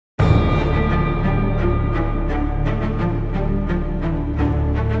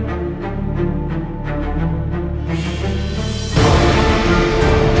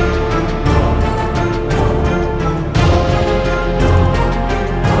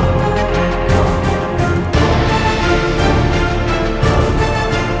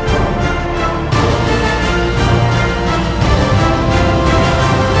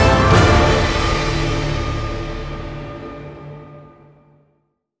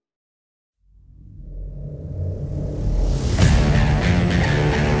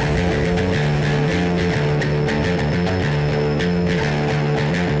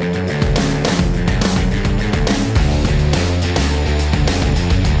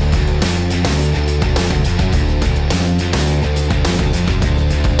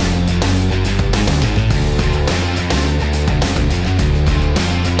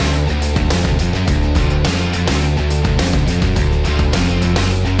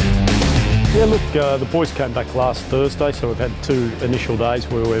Yeah, look, the boys came back last Thursday, so we've had 2 initial days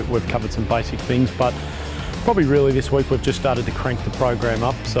where we've covered some basic things, but probably really this week we've just started to crank the program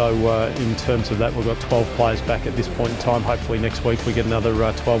up. So in terms of that, we've got 12 players back at this point in time. Hopefully next week we get another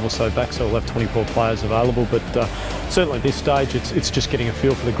 12 or so back, so we'll have 24 players available. But certainly at this stage, it's just getting a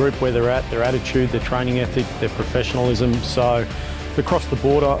feel for the group, where they're at, their attitude, their training ethic, their professionalism. So across the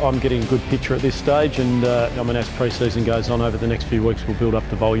board, I'm getting a good picture at this stage, and I mean, as pre-season goes on over the next few weeks, we'll build up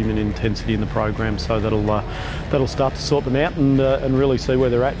the volume and intensity in the program, so that'll start to sort them out and really see where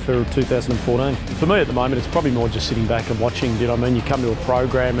they're at for 2014. For me at the moment, it's probably more just sitting back and watching. You know what I mean? You come to a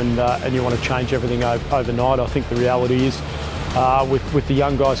program and you want to change everything overnight. I think the reality is, with the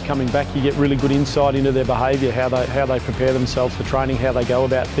young guys coming back, you get really good insight into their behaviour, how they prepare themselves for training, how they go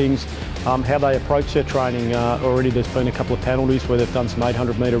about things, how they approach their training. Already there's been a couple of penalties where they've done some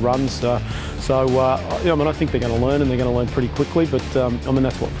 800-metre runs. I mean, I think they're going to learn, and they're going to learn pretty quickly, but I mean,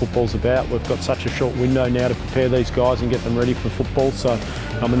 that's what football's about. We've got such a short window now to prepare these guys and get them ready for football. So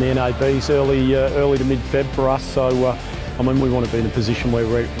I mean, the NAB's early to mid-Feb for us, so I mean, we want to be in a position where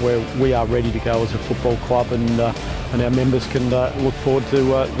we are ready to go as a football club, and our members can look forward to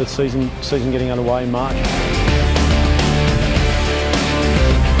the season getting underway in March.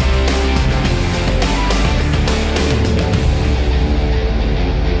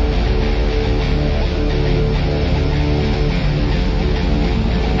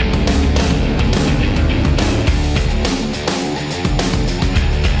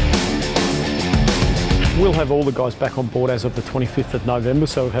 We'll have all the guys back on board as of the 25th of November,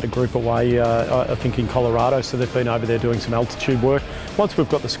 so we've had a group away, I think in Colorado, so they've been over there doing some altitude work. Once we've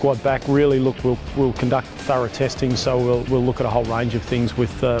got the squad back, really look, we'll conduct thorough testing, so we'll look at a whole range of things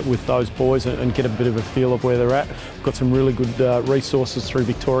with those boys and get a bit of a feel of where they're at. We've got some really good resources through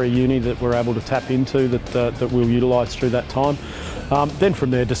Victoria Uni that we're able to tap into that we'll utilise through that time. Then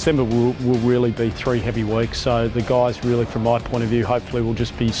from there, December will really be 3 heavy weeks, so the guys really, from my point of view, hopefully will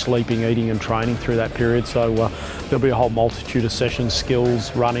just be sleeping, eating and training through that period. So there'll be a whole multitude of sessions,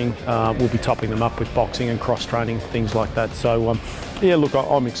 skills, running. We'll be topping them up with boxing and cross-training, things like that. So yeah, look,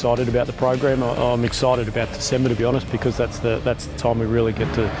 I'm excited about the program. I'm excited about December, to be honest, because that's the time we really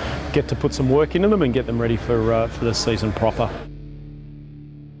get to put some work into them and get them ready for the season proper.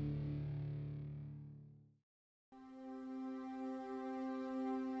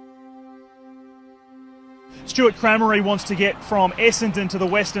 Stewart Crameri wants to get from Essendon to the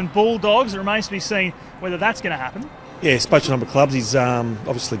Western Bulldogs. It remains to be seen whether that's going to happen. Yeah, spoke to a number of clubs. He's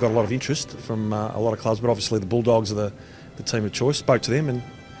obviously got a lot of interest from a lot of clubs, but obviously the Bulldogs are the team of choice. Spoke to them, and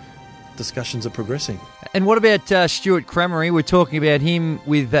discussions are progressing. And what about Stewart Crameri? We're talking about him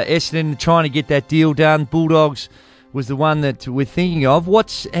with Essendon trying to get that deal done. Bulldogs was the one that we're thinking of.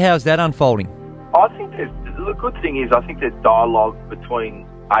 How's that unfolding? I think the good thing is I think there's dialogue between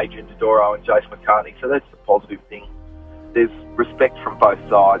Adrian Dodoro and Jace McCartney, so that's the positive thing. There's respect from both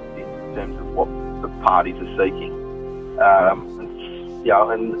sides in terms of what the parties are seeking. And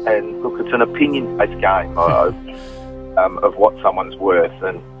look, it's an opinion-based game of what someone's worth,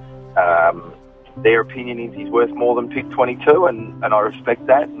 and their opinion is he's worth more than pick 22, and I respect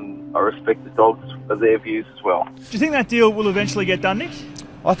that, and I respect the Dogs for their views as well. Do you think that deal will eventually get done, Nick?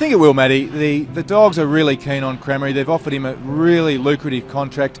 I think it will, Matty. The Dogs are really keen on Crameri. They've offered him a really lucrative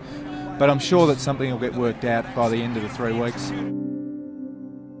contract, but I'm sure that something will get worked out by the end of the 3 weeks.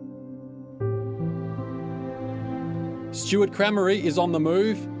 Stewart Crameri is on the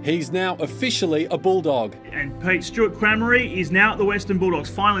move. He's now officially a Bulldog. And Pete, Stewart Crameri is now at the Western Bulldogs.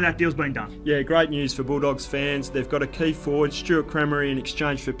 Finally, that deal's been done. Yeah, great news for Bulldogs fans. They've got a key forward, Stewart Crameri, in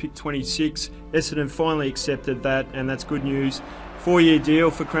exchange for pick 26. Essendon finally accepted that, and that's good news. 4-year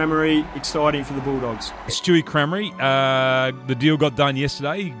deal for Crameri, exciting for the Bulldogs. Stewart Crameri, the deal got done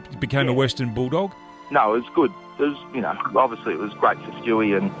yesterday. He became a Western Bulldog. No, it was good. It was, obviously it was great for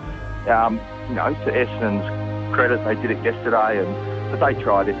Stewie, and to Essendon's credit, they did it yesterday, but they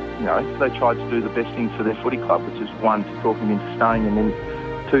tried it. They tried to do the best thing for their footy club, which is 1, to talk him into staying, and then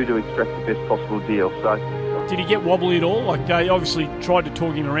 2, to extract the best possible deal. So. Did he get wobbly at all? Like, they obviously tried to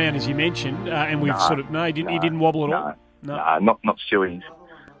talk him around, as you mentioned, and we've he didn't wobble at all. No, not Stewie.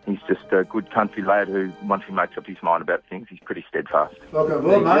 He's just a good country lad who, once he makes up his mind about things, he's pretty steadfast. Welcome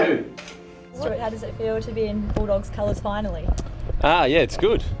aboard, mate. Stuart, how does it feel to be in Bulldogs colours finally? Yeah, it's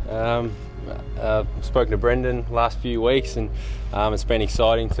good. I've spoken to Brendan last few weeks, and it's been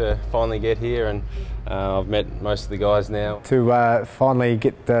exciting to finally get here, and I've met most of the guys now. To finally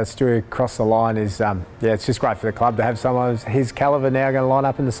get Stewie across the line is, it's just great for the club to have someone of his calibre now going to line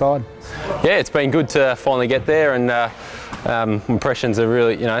up in the side. Yeah, it's been good to finally get there, and impressions are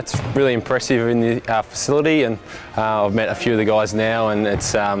really, it's really impressive in the facility, and I've met a few of the guys now, and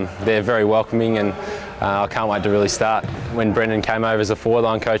it's they're very welcoming, and I can't wait to really start. When Brendan came over as a forward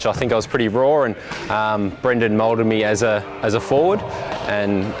line coach, I think I was pretty raw, and Brendan moulded me as a forward,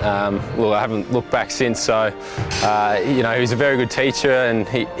 and look, I haven't looked back since. So he was a very good teacher, and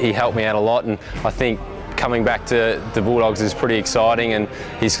he helped me out a lot, and I think coming back to the Bulldogs is pretty exciting, and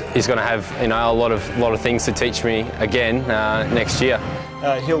he's going to have a lot of things to teach me again next year.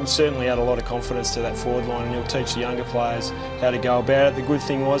 He'll certainly add a lot of confidence to that forward line, and he'll teach the younger players how to go about it. The good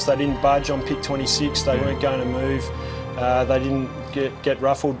thing was they didn't budge on pick 26, they weren't going to move, they didn't get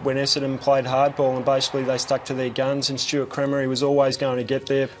ruffled when Essendon played hardball, and basically they stuck to their guns, and Stewart Crameri was always going to get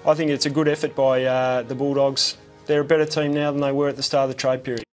there. I think it's a good effort by the Bulldogs. They're a better team now than they were at the start of the trade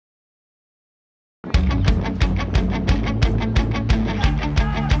period.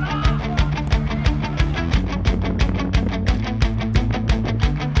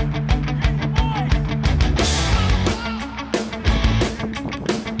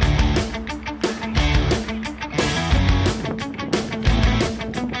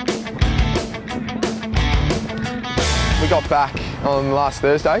 We got back on last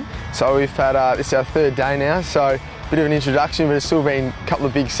Thursday, so we've had this is our third day now, so a bit of an introduction, but it's still been a couple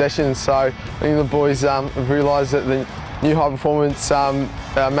of big sessions. So I think the boys have realised that the new high performance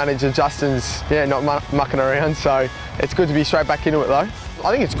manager Justin's not mucking around, so it's good to be straight back into it though.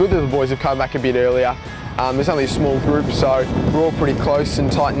 I think it's good that the boys have come back a bit earlier. There's only a small group, so we're all pretty close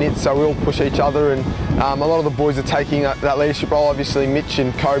and tight-knit, so we all push each other, and a lot of the boys are taking that leadership role. Obviously Mitch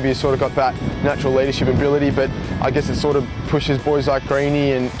and Cordy have sort of got that natural leadership ability, but I guess it sort of pushes boys like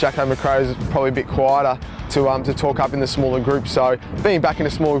Greeny and Jacko McRae is probably a bit quieter to talk up in the smaller groups. So being back in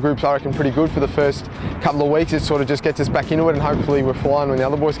the smaller groups, I reckon pretty good for the first couple of weeks. It sort of just gets us back into it, and hopefully we're flying when the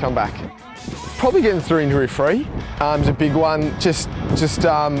other boys come back. Probably getting through injury-free is a big one. Just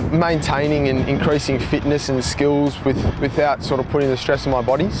maintaining and increasing fitness and skills without sort of putting the stress on my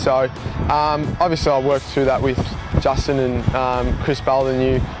body. So obviously I worked through that with Justin and Chris Bell, the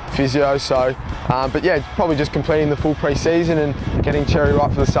new physio. So, but yeah, probably just completing the full pre-season and getting Cherry right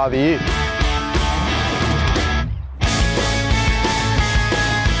for the start of the year.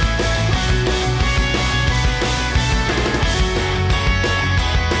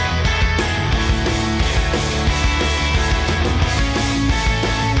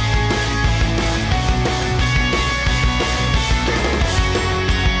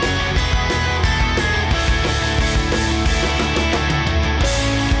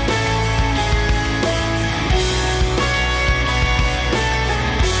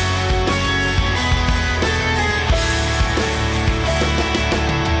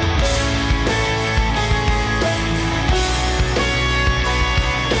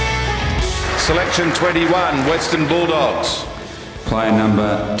 Selection 21, Western Bulldogs. Player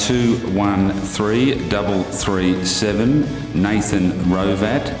number 213337, Nathan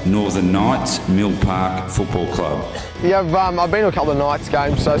Hrovat, Northern Knights, Mill Park Football Club. Yeah, I've been to a couple of Knights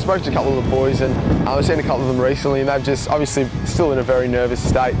games, so I spoke to a couple of the boys, and I've seen a couple of them recently, and they've just obviously still in a very nervous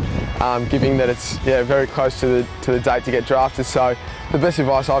state, given that it's very close to the date to get drafted. So the best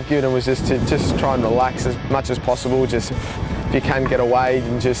advice I've given them was just to try and relax as much as possible. Just if you can get away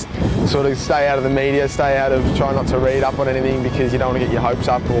and just sort of stay out of the media, try not to read up on anything, because you don't want to get your hopes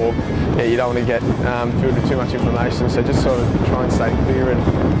up, or you don't want to get filled with too much information. So just sort of try and stay clear and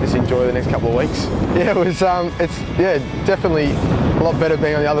just enjoy the next couple of weeks. Yeah, it was. It's definitely a lot better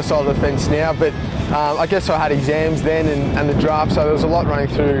being on the other side of the fence now. But I guess I had exams then and the draft, so there was a lot running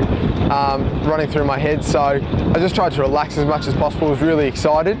through my head. So I just tried to relax as much as possible. I was really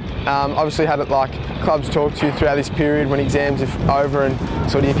excited. Obviously had it like clubs talk to you throughout this period when exams are over and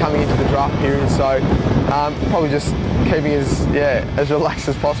sort of you're coming into the draft period. So probably just keeping as relaxed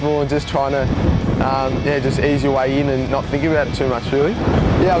as possible and just trying to just ease your way in and not think about it too much, really.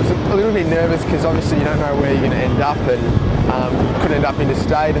 Yeah, I was a little bit nervous because obviously you don't know where you're going to end up, and could end up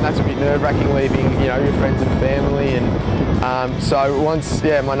interstate, and that's a bit nerve-wracking leaving your friends and family. And so once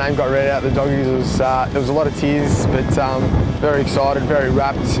my name got read out the doggies, there was a lot of tears, but very excited, very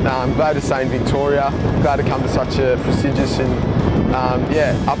wrapped. Glad to stay in Victoria, glad to come to such a prestigious and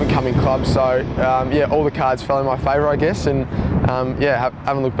up-and-coming club. So all the cards fell in my favour, I guess, and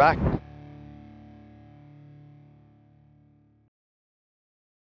haven't looked back.